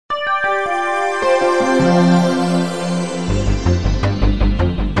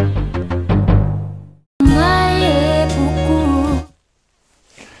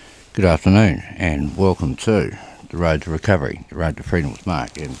Good afternoon, and welcome to the Road to Recovery, the Road to Freedom with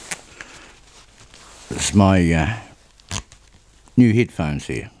Mark. And this is my new headphones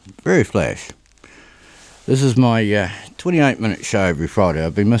here, very flash. This is my 28-minute show every Friday.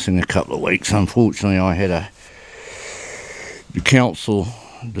 I've been missing a couple of weeks. Unfortunately, the council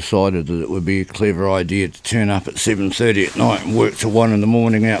decided that it would be a clever idea to turn up at 7:30 at night and work till 1 in the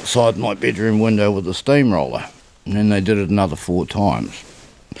morning outside my bedroom window with a steamroller. And then they did it another 4 times.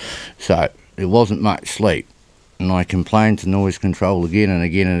 So there wasn't much sleep, and I complained to noise control again and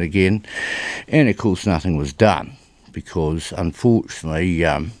again and again, and of course nothing was done, because unfortunately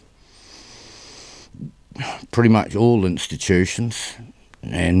pretty much all institutions,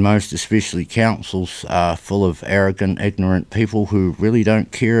 and most especially councils, are full of arrogant, ignorant people who really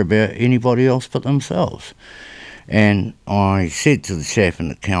don't care about anybody else but themselves. And I said to the chap in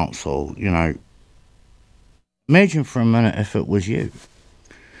the council, imagine for a minute if it was you.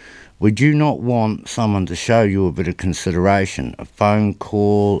 Would you not want someone to show you a bit of consideration, a phone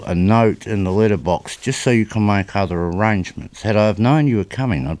call, a note in the letterbox, just so you can make other arrangements? Had I have known you were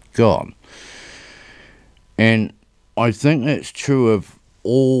coming, I'd gone. And I think that's true of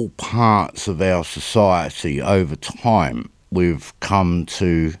all parts of our society over time. We've come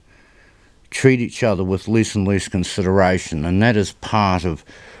to treat each other with less and less consideration, and that is part of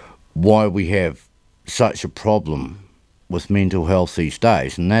why we have such a problem with mental health these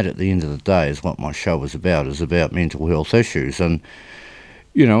days. And that, at the end of the day, is what my show is about mental health issues. And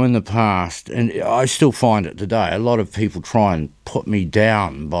in the past, and I still find it today, a lot of people try and put me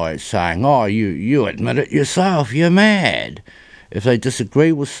down by saying, oh, you admit it yourself, you're mad, if they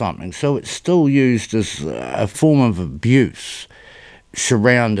disagree with something. So it's still used as a form of abuse,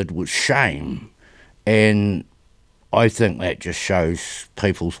 surrounded with shame. And I think that just shows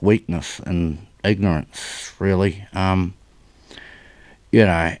people's weakness and ignorance, really.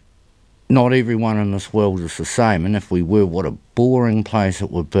 Not everyone in this world is the same, and if we were, what a boring place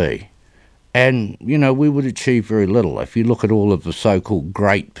it would be. And, we would achieve very little. If you look at all of the so-called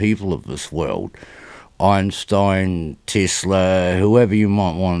great people of this world, Einstein, Tesla, whoever you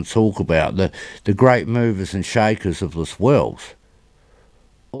might want to talk about, the great movers and shakers of this world,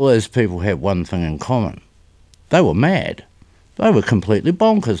 all those people have one thing in common. They were mad. They were completely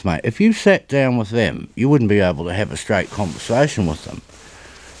bonkers, mate. If you sat down with them, you wouldn't be able to have a straight conversation with them.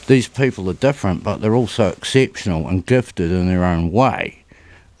 These people are different, but they're also exceptional and gifted in their own way.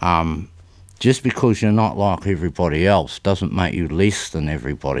 Just because you're not like everybody else doesn't make you less than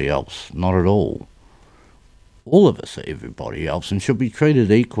everybody else. Not at all. All of us are everybody else and should be treated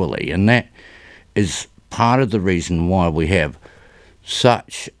equally. And that is part of the reason why we have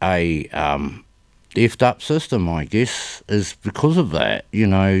such a effed up system, I guess, is because of that.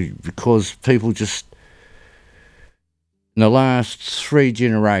 Because people just, in the last 3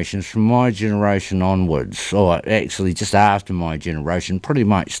 generations, from my generation onwards, or actually just after my generation, pretty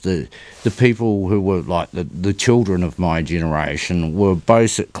much the people who were like the children of my generation were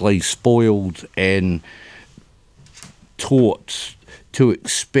basically spoiled and taught to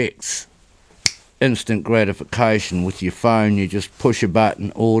expect instant gratification. With your phone, you just push a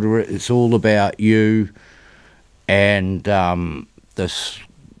button, order it, it's all about you. And this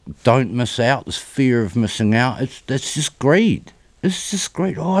don't miss out, this fear of missing out, that's just greed. It's just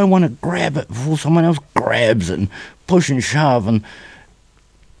greed. Oh, I want to grab it before someone else grabs it, and push and shove. And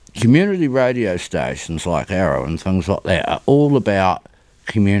community radio stations like Arrow and things like that are all about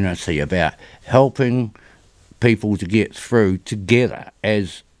community, about helping people to get through together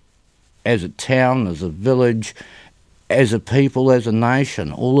as a town, as a village, as a people, as a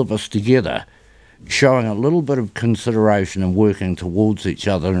nation, all of us together, showing a little bit of consideration and working towards each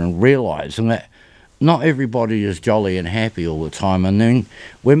other and realising that not everybody is jolly and happy all the time. And then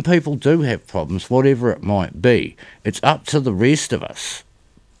when people do have problems, whatever it might be, it's up to the rest of us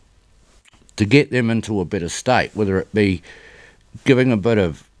to get them into a better state, whether it be giving a bit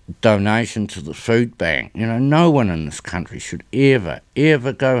of donation to the food bank. No one in this country should ever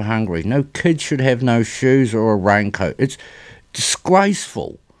go hungry. No kid should have no shoes or a raincoat. It's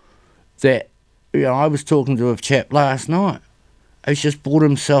disgraceful that, I was talking to a chap last night. He's just bought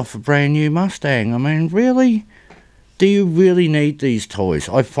himself a brand new Mustang. I mean, really? Do you really need these toys?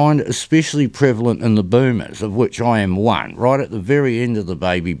 I find it especially prevalent in the boomers, of which I am one, right at the very end of the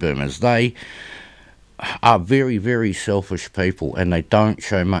baby boomers. They are very, very selfish people, and they don't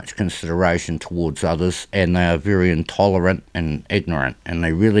show much consideration towards others, and they are very intolerant and ignorant, and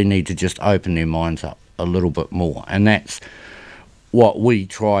they really need to just open their minds up a little bit more. And that's what we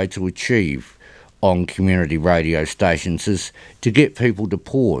try to achieve on community radio stations, is to get people to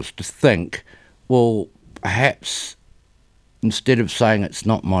pause, to think, well, perhaps instead of saying it's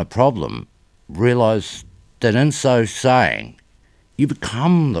not my problem, realise that in so saying, you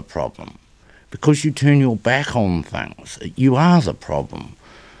become the problem. Because you turn your back on things, you are the problem.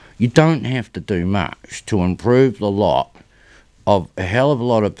 You don't have to do much to improve the lot of a hell of a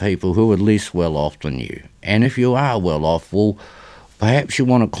lot of people who are less well off than you. And if you are well off, well, perhaps you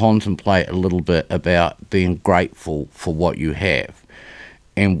want to contemplate a little bit about being grateful for what you have.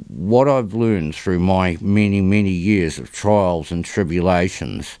 And what I've learned through my many, many years of trials and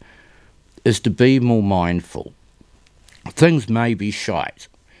tribulations is to be more mindful. Things may be shite,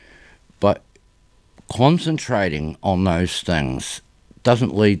 but concentrating on those things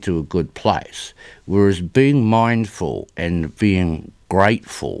doesn't lead to a good place. Whereas being mindful and being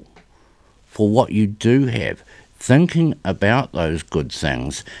grateful for what you do have, thinking about those good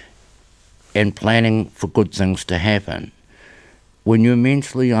things and planning for good things to happen. When you're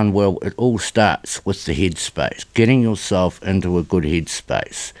mentally unwell, it all starts with the headspace, getting yourself into a good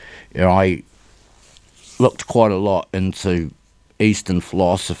headspace. I looked quite a lot into Eastern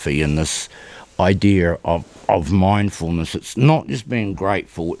philosophy and this idea of mindfulness. It's not just being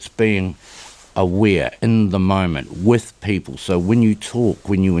grateful, it's being aware in the moment with people. So when you talk,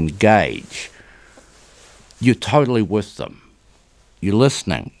 when you engage, you're totally with them. You're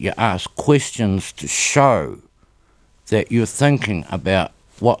listening. You ask questions to show that you're thinking about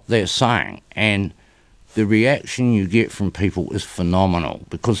what they're saying, and the reaction you get from people is phenomenal,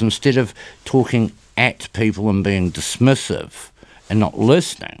 because instead of talking at people and being dismissive and not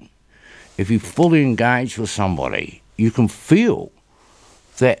listening, if you fully engage with somebody, you can feel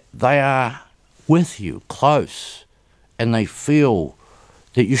that they are with you, close, and they feel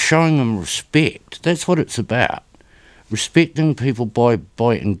that you're showing them respect. That's what it's about. Respecting people by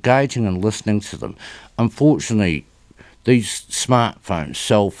engaging and listening to them. Unfortunately, these smartphones,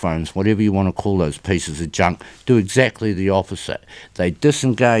 cell phones, whatever you want to call those pieces of junk, do exactly the opposite. They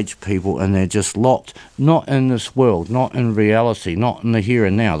disengage people and they're just locked, not in this world, not in reality, not in the here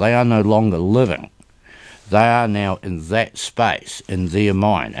and now. They are no longer living. They are now in that space, in their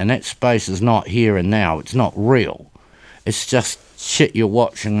mind. And that space is not here and now. It's not real. It's just shit you're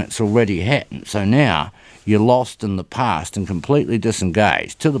watching that's already happened. So now you're lost in the past and completely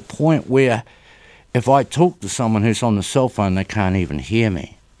disengaged, to the point where if I talk to someone who's on the cell phone, they can't even hear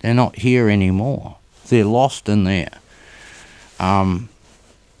me. They're not here anymore. They're lost in there. It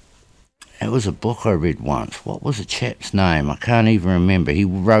was a book I read once. What was the chap's name? I can't even remember. He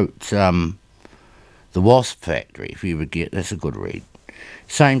wrote The Wasp Factory, if you ever get. That's a good read.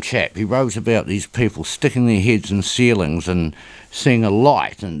 Same chap. He wrote about these people sticking their heads in ceilings and seeing a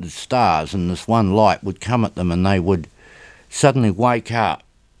light and the stars, and this one light would come at them and they would suddenly wake up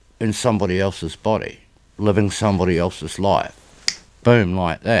in somebody else's body, living somebody else's life. Boom,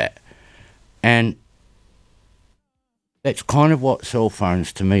 like that. And that's kind of what cell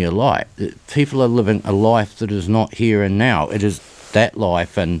phones to me are like. People are living a life that is not here and now. It is that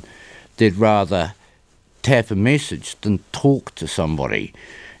life, and they'd rather tap a message than talk to somebody.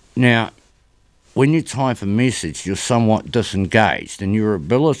 Now, when you type a message, you're somewhat disengaged, and your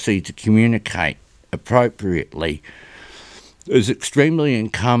ability to communicate appropriately is extremely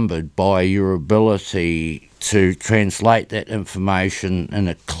encumbered by your ability to translate that information in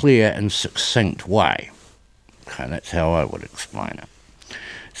a clear and succinct way. Okay, that's how I would explain it.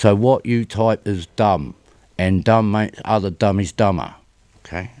 So what you type is dumb, and dumb makes other dummies dumber.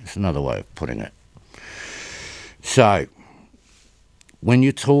 Okay, that's another way of putting it. So when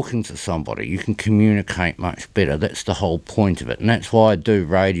you're talking to somebody, you can communicate much better. That's the whole point of it, and that's why I do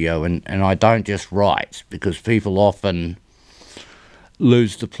radio, and I don't just write, because people often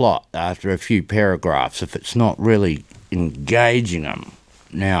lose the plot after a few paragraphs if it's not really engaging them.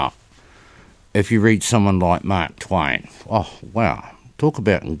 Now, if you read someone like Mark Twain, oh wow, talk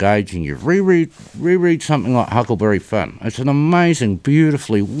about engaging you. Reread something like Huckleberry Finn. It's an amazing,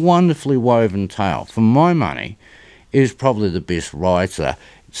 beautifully, wonderfully woven tale. For my money, is probably the best writer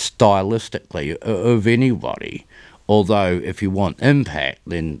stylistically of anybody. Although if you want impact,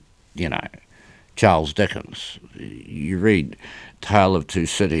 then, you know, Charles Dickens. You read Tale of Two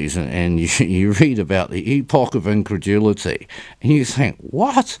Cities, and you read about the epoch of incredulity, and you think,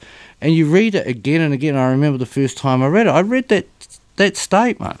 what? And you read it again and again. I remember the first time I read it. I read that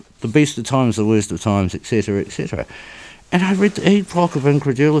statement, the best of times, the worst of times, etc., etc. And I read the epoch of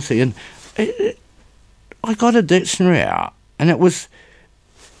incredulity, and I got a dictionary out, and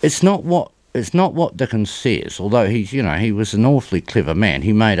it's not what Dickens says, although he was an awfully clever man.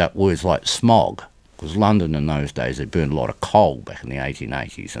 He made up words like smog, because London in those days, they burned a lot of coal back in the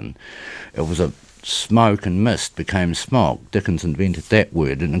 1880s, and it was a smoke and mist became smog. Dickens invented that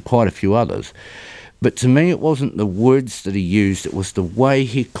word, and quite a few others. But to me, it wasn't the words that he used, it was the way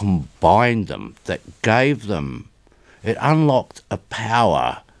he combined them that gave them, it unlocked a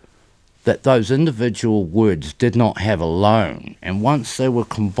power that those individual words did not have alone. And once they were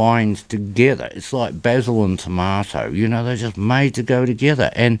combined together, it's like basil and tomato, you know, they're just made to go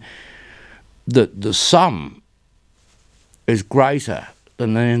together. And the sum is greater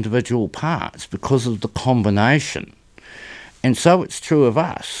than the individual parts because of the combination. And so it's true of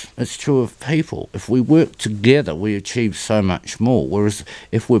us, it's true of people. If we work together, we achieve so much more. Whereas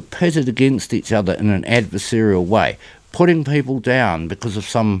if we're pitted against each other in an adversarial way, putting people down because of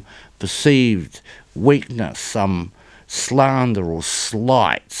some perceived weakness, some slander or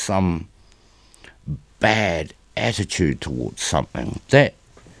slight, some bad attitude towards something, that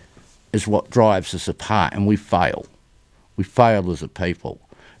is what drives us apart, and we fail. We fail as a people.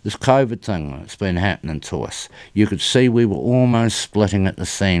 This COVID thing that's been happening to us, you could see we were almost splitting at the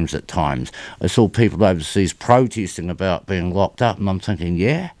seams at times. I saw people overseas protesting about being locked up, and I'm thinking,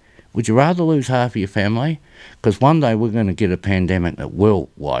 yeah, would you rather lose half of your family? Because one day we're going to get a pandemic that will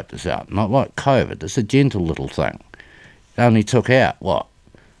wipe us out. Not like COVID. It's a gentle little thing. It only took out, what?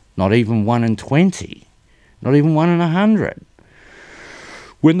 Not even 1 in 20. Not even 1 in 100.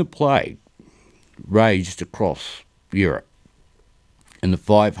 When the plague raged across Europe in the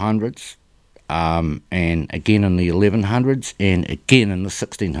 500s, and again in the 1100s, and again in the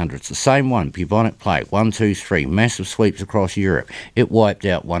 1600s, the same one, bubonic plague, 1, 2, 3, massive sweeps across Europe. It wiped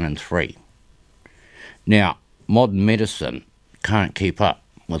out 1 in 3. Now, modern medicine can't keep up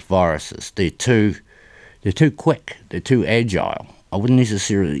with viruses. They're too quick. They're too agile. I wouldn't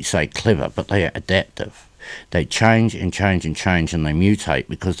necessarily say clever, but they are adaptive. They change and change and change, and they mutate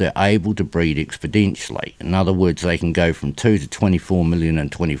because they're able to breed exponentially. In other words, they can go from 2 to 24 million in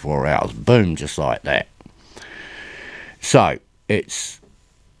 24 hours. Boom, just like that. So, it's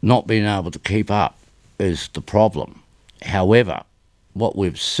not being able to keep up is the problem. However, what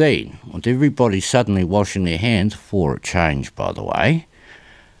we've seen, with everybody suddenly washing their hands, for a change, by the way,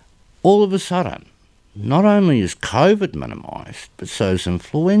 all of a sudden, not only is COVID minimised, but so is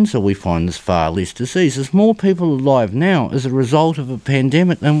influenza. We find there's far less disease. There's more people alive now as a result of a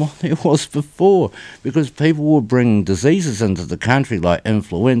pandemic than what there was before, because people were bringing diseases into the country like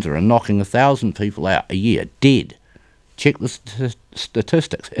influenza and knocking 1,000 people out a year, dead. Check the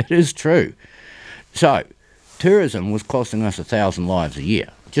statistics. It is true. So, tourism was costing us 1,000 lives a year,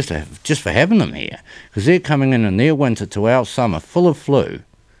 just for having them here, because they're coming in their winter to our summer full of flu.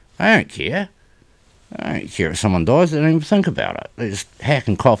 They don't care. I don't care if someone dies, they don't even think about it. They just hack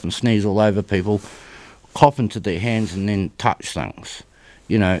and cough and sneeze all over people, cough into their hands and then touch things.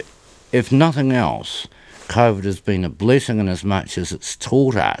 You know, if nothing else, COVID has been a blessing in as much as it's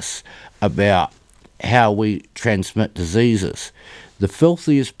taught us about how we transmit diseases. The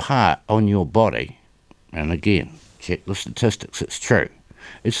filthiest part on your body, and again, check the statistics, it's true,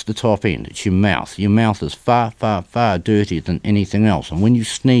 it's the top end, it's your mouth. Your mouth is far, far, far dirtier than anything else. And when you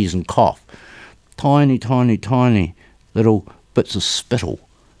sneeze and cough, tiny, tiny, tiny little bits of spittle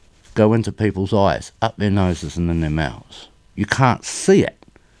go into people's eyes, up their noses and in their mouths. You can't see it,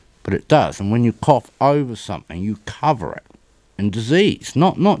 but it does. And when you cough over something, you cover it in disease.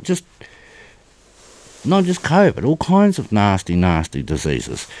 Not just COVID, all kinds of nasty, nasty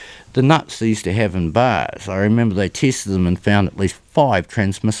diseases. The nuts they used to have in bars, I remember they tested them and found at least 5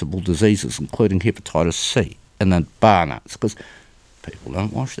 transmissible diseases, including hepatitis C, in the bar nuts, because people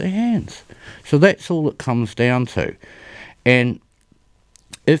don't wash their hands. So that's all it comes down to. And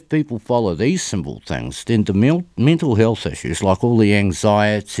if people follow these simple things, then the mental health issues, like all the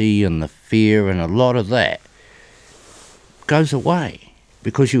anxiety and the fear and a lot of that, goes away,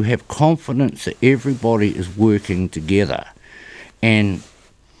 because you have confidence that everybody is working together. And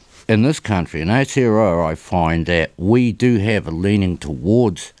in this country, in Aotearoa, I find that we do have a leaning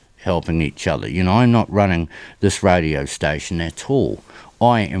towards helping each other. You know, I'm not running this radio station at all.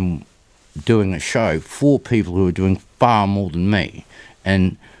 I am doing a show for people who are doing far more than me.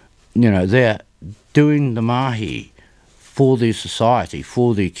 And, you know, they're doing the mahi for their society,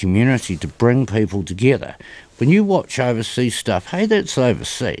 for their community, to bring people together. When you watch overseas stuff, hey, that's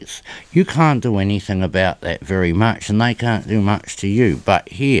overseas. You can't do anything about that very much, and they can't do much to you. But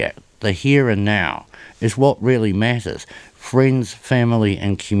here, the here and now, is what really matters. Friends, family,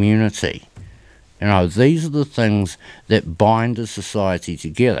 and community. You know, these are the things that bind a society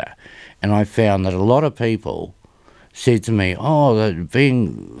together. And I found that a lot of people said to me, oh, that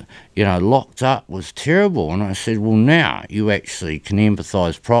being, you know, locked up was terrible. And I said, well, now you actually can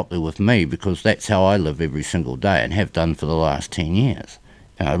empathise properly with me, because that's how I live every single day and have done for the last 10 years.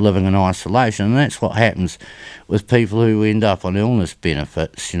 You know, living in isolation. And that's what happens with people who end up on illness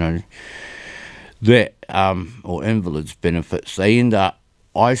benefits. You know, that, or invalids benefits, they end up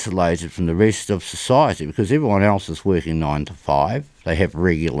isolated from the rest of society because everyone else is working 9 to 5. They have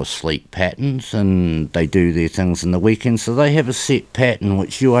regular sleep patterns and they do their things in the weekend, so they have a set pattern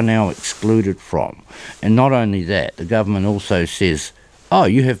which you are now excluded from. And not only that, the government also says, oh,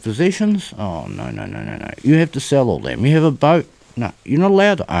 you have possessions? Oh, no. You have to sell all them. You have a boat? No, you're not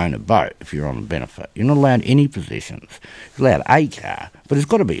allowed to own a boat if you're on a benefit. You're not allowed any possessions. You're allowed a car, but it's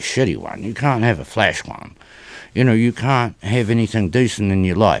got to be a shitty one. You can't have a flash one. You know, you can't have anything decent in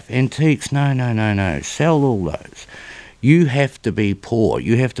your life. Antiques, no. Sell all those. You have to be poor.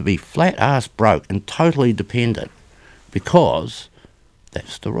 You have to be flat-ass broke and totally dependent because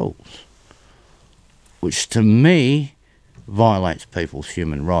that's the rules. Which to me violates people's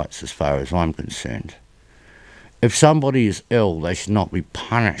human rights as far as I'm concerned. If somebody is ill, they should not be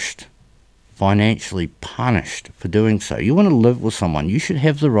punished, financially punished for doing so. You want to live with someone, you should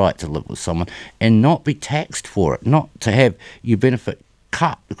have the right to live with someone and not be taxed for it, not to have your benefit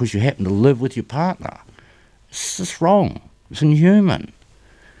cut because you happen to live with your partner. It's just wrong. It's inhuman.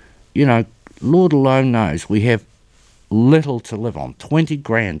 You know, Lord alone knows we have little to live on. 20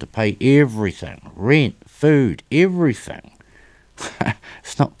 grand to pay everything, rent, food, everything.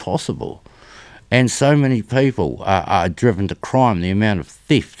 It's not possible. And so many people are driven to crime. The amount of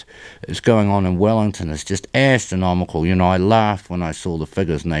theft that's going on in Wellington is just astronomical. You know, I laughed when I saw the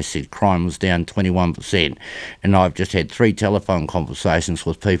figures and they said crime was down 21%. And I've just had 3 telephone conversations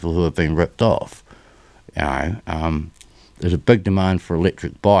with people who have been ripped off. You know, there's a big demand for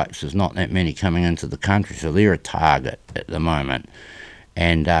electric bikes. There's not that many coming into the country, so they're a target at the moment.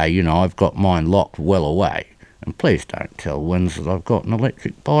 And, you know, I've got mine locked well away. And please don't tell Wins that I've got an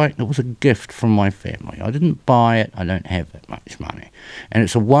electric bike. It was a gift from my family. I didn't buy it. I don't have that much money. And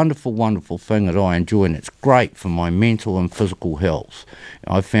it's a wonderful, wonderful thing that I enjoy, and it's great for my mental and physical health.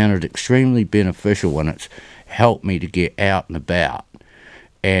 I've found it extremely beneficial, and it's helped me to get out and about.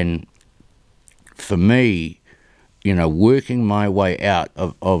 And for me, you know, working my way out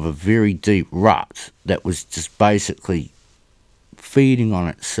of a very deep rut that was just basically feeding on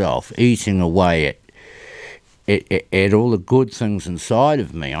itself, eating away at all the good things inside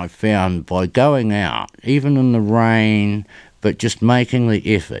of me, I found by going out, even in the rain, but just making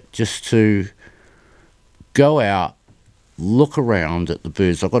the effort, just to go out, look around at the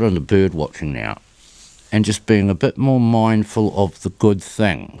birds. I've got into bird watching now, and just being a bit more mindful of the good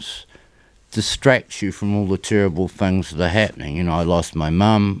things distracts you from all the terrible things that are happening. You know, I lost my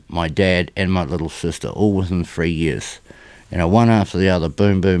mum, my dad, and my little sister, all within 3 years. You know, one after the other,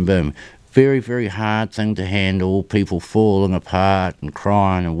 boom, boom, boom. Very, very hard thing to handle, people falling apart and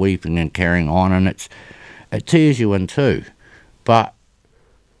crying and weeping and carrying on, and it tears you in too. But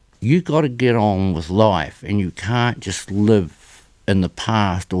you got to get on with life, and you can't just live in the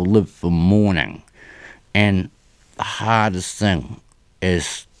past or live for mourning. And the hardest thing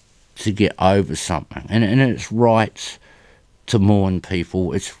is to get over something. And it's right to mourn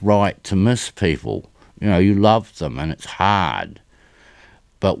people, it's right to miss people. You know, you love them, and it's hard.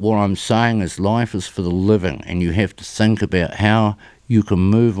 But what I'm saying is life is for the living, and you have to think about how you can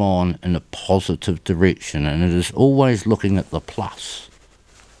move on in a positive direction, and it is always looking at the plus,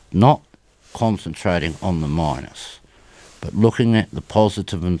 not concentrating on the minus, but looking at the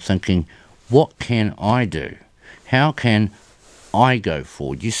positive and thinking, what can I do? How can I go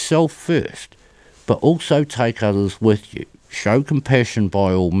forward? Yourself first, but also take others with you. Show compassion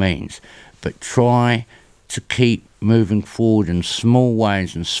by all means, but try to keep moving forward in small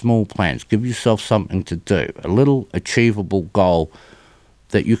ways and small plans. Give yourself something to do, a little achievable goal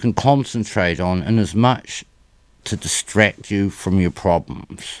that you can concentrate on in as much to distract you from your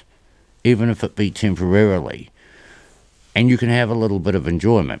problems, even if it be temporarily. And you can have a little bit of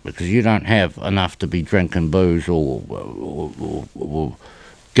enjoyment because you don't have enough to be drinking booze or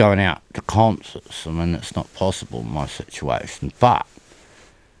going out to concerts. I mean, it's not possible in my situation. But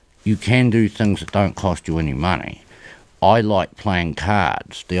you can do things that don't cost you any money. I like playing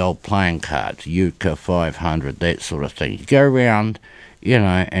cards, the old playing cards, Euchre, 500, that sort of thing. You go around, you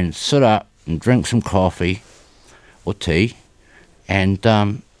know, and sit up and drink some coffee or tea and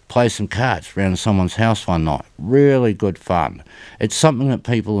play some cards around someone's house one night. Really good fun. It's something that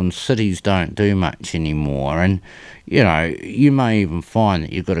people in cities don't do much anymore. And, you know, you may even find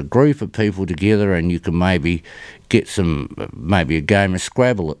that you've got a group of people together and you can maybe get maybe a game of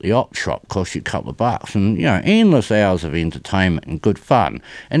Scrabble at the op shop, cost you a couple of bucks, and, you know, endless hours of entertainment and good fun.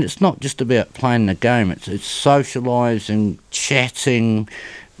 And it's not just about playing the game, it's socialising, chatting.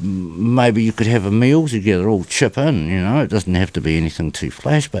 Maybe you could have a meal together, all chip in, you know. It doesn't have to be anything too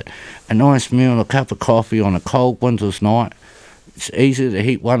flash, but a nice meal, a cup of coffee on a cold winter's night, It's easier to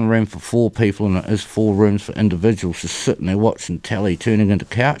heat one room for 4 people than it is 4 rooms for individuals just sitting there watching telly turning into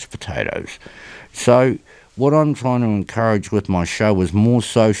couch potatoes. So what I'm trying to encourage with my show is more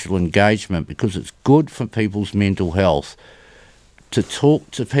social engagement, because it's good for people's mental health to talk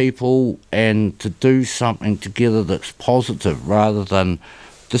to people and to do something together that's positive, rather than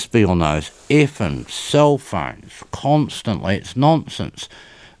just be on those effing cell phones constantly. It's nonsense.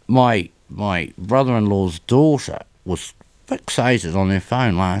 My brother-in-law's daughter was fixated on their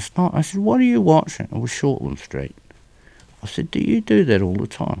phone last night. I said, "What are you watching?" It was Shortland Street. I said, "Do you do that all the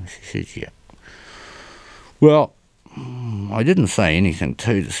time?" She said, "Yeah." Well, I didn't say anything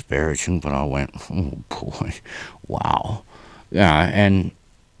too disparaging, but I went, "Oh boy, wow." And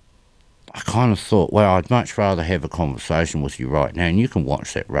I kind of thought, well, I'd much rather have a conversation with you right now, and you can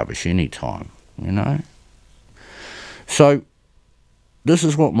watch that rubbish anytime, you know? So this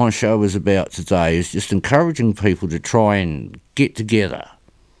is what my show is about today, is just encouraging people to try and get together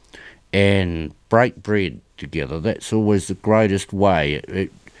and break bread together. That's always the greatest way.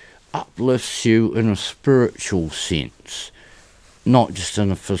 It uplifts you in a spiritual sense, not just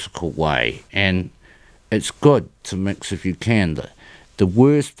in a physical way. And it's good to mix if you can. The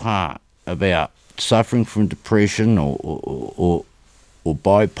worst part about suffering from depression or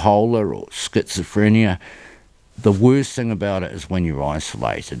bipolar or schizophrenia, the worst thing about it is when you're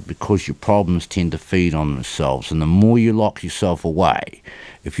isolated, because your problems tend to feed on themselves. And the more you lock yourself away,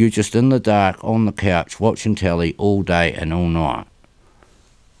 if you're just in the dark on the couch watching telly all day and all night,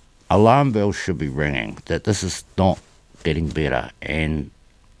 alarm bells should be ringing that this is not getting better. And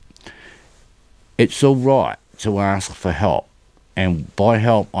it's all right to ask for help. And by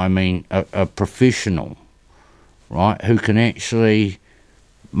help, I mean a professional, right, who can actually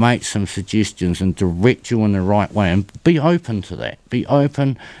make some suggestions and direct you in the right way. And be open to that. Be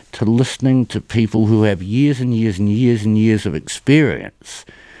open to listening to people who have years and years and years and years of experience.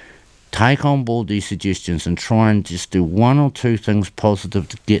 Take on board these suggestions and try and just do 1 or 2 things positive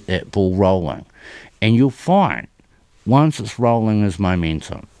to get that ball rolling. And you'll find, once it's rolling, there's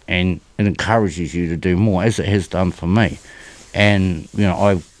momentum. And it encourages you to do more, as it has done for me. And, you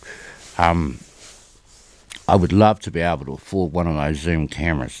know, I would love to be able to afford one of those Zoom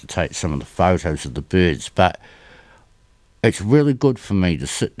cameras to take some of the photos of the birds, but it's really good for me to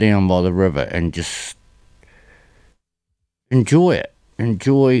sit down by the river and just enjoy it,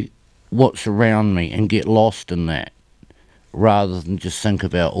 enjoy what's around me and get lost in that, rather than just think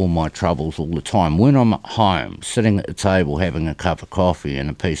about all my troubles all the time. When I'm at home, sitting at the table having a cup of coffee and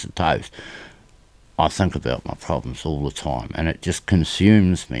a piece of toast, I think about my problems all the time, and it just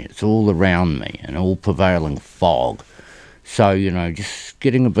consumes me. It's all around me, an all-prevailing fog. So, you know, just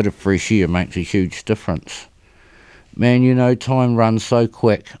getting a bit of fresh air makes a huge difference. Man, you know, time runs so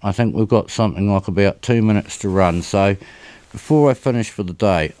quick. I think we've got something like about 2 minutes to run. So before I finish for the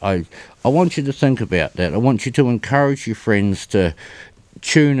day, I want you to think about that. I want you to encourage your friends to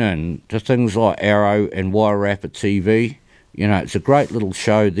tune in to things like Arrow and Wairarapa TV. You know, it's a great little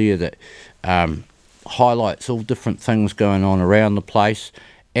show there that highlights all different things going on around the place,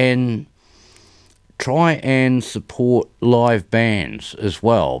 and try and support live bands as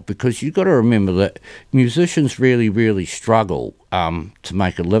well, because you've got to remember that musicians really, really struggle to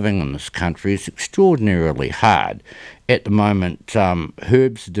make a living in this country. It's extraordinarily hard. At the moment,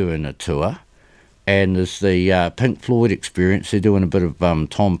 Herb's doing a tour, and there's the Pink Floyd Experience. They're doing a bit of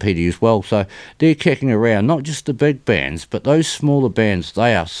Tom Petty as well, so they're kicking around, not just the big bands, but those smaller bands.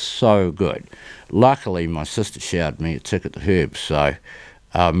 They are so good. Luckily, my sister showered me a ticket to Herb's, so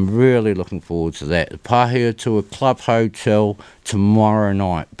I'm really looking forward to that. The Pahia Tour Club Hotel tomorrow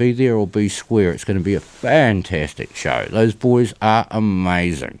night. Be there or be square. It's going to be a fantastic show. Those boys are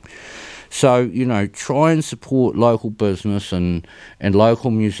amazing. So, you know, try and support local business and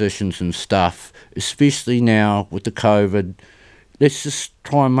local musicians and stuff, especially now with the COVID. Let's just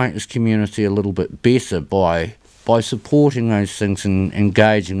try and make this community a little bit better by supporting those things and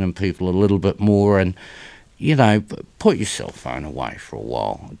engaging in people a little bit more. And, you know, put your cell phone away for a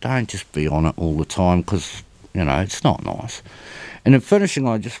while. Don't just be on it all the time, because, you know, it's not nice. And in finishing,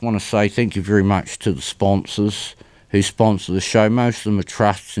 I just want to say thank you very much to the sponsors who sponsor the show. Most of them are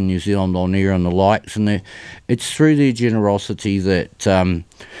trusts in New Zealand On Air and the likes, and it's through their generosity that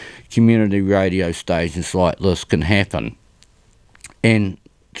community radio stations like this can happen, and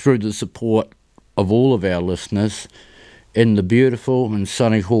through the support of all of our listeners in the beautiful and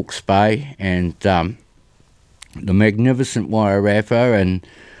sunny Hawke's Bay and the magnificent Wairarapa, and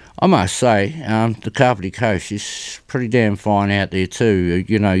I must say the Kapiti Coast is pretty damn fine out there too.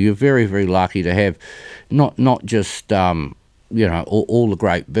 You know, you're very, very lucky to have not just you know, all the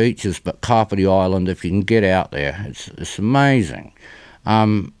great beaches, but Kapiti Island, if you can get out there, it's amazing.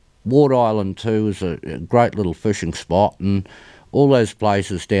 Ward Island too is a great little fishing spot, and all those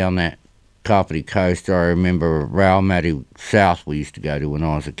places down that Kapiti coast. I remember Raumati South we used to go to when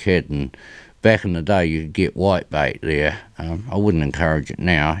I was a kid, and back in the day you could get whitebait there. I wouldn't encourage it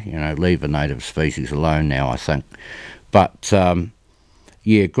now, you know, leave a native species alone now, I think. But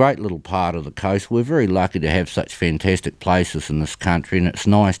yeah, great little part of the coast. We're very lucky to have such fantastic places in this country, and it's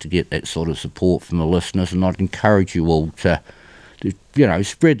nice to get that sort of support from the listeners, and I'd encourage you all to you know,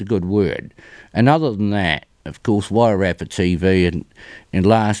 spread the good word. And other than that, of course, Wairarapa TV, and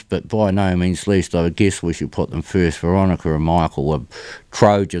last but by no means least, I guess we should put them first, Veronica and Michael are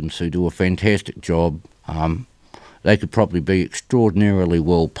Trojans who do a fantastic job. They could probably be extraordinarily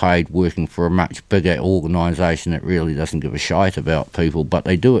well paid working for a much bigger organisation that really doesn't give a shite about people, but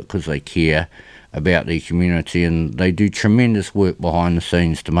they do it because they care about their community, and they do tremendous work behind the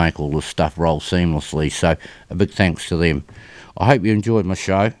scenes to make all this stuff roll seamlessly, so a big thanks to them. I hope you enjoyed my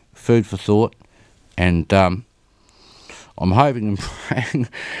show, food for thought, and I'm hoping and praying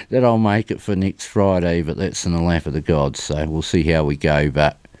that I'll make it for next Friday, but that's in the lap of the gods, so we'll see how we go.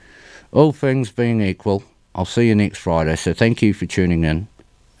 But all things being equal, I'll see you next Friday, so thank you for tuning in,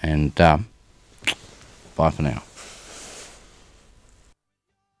 and bye for now.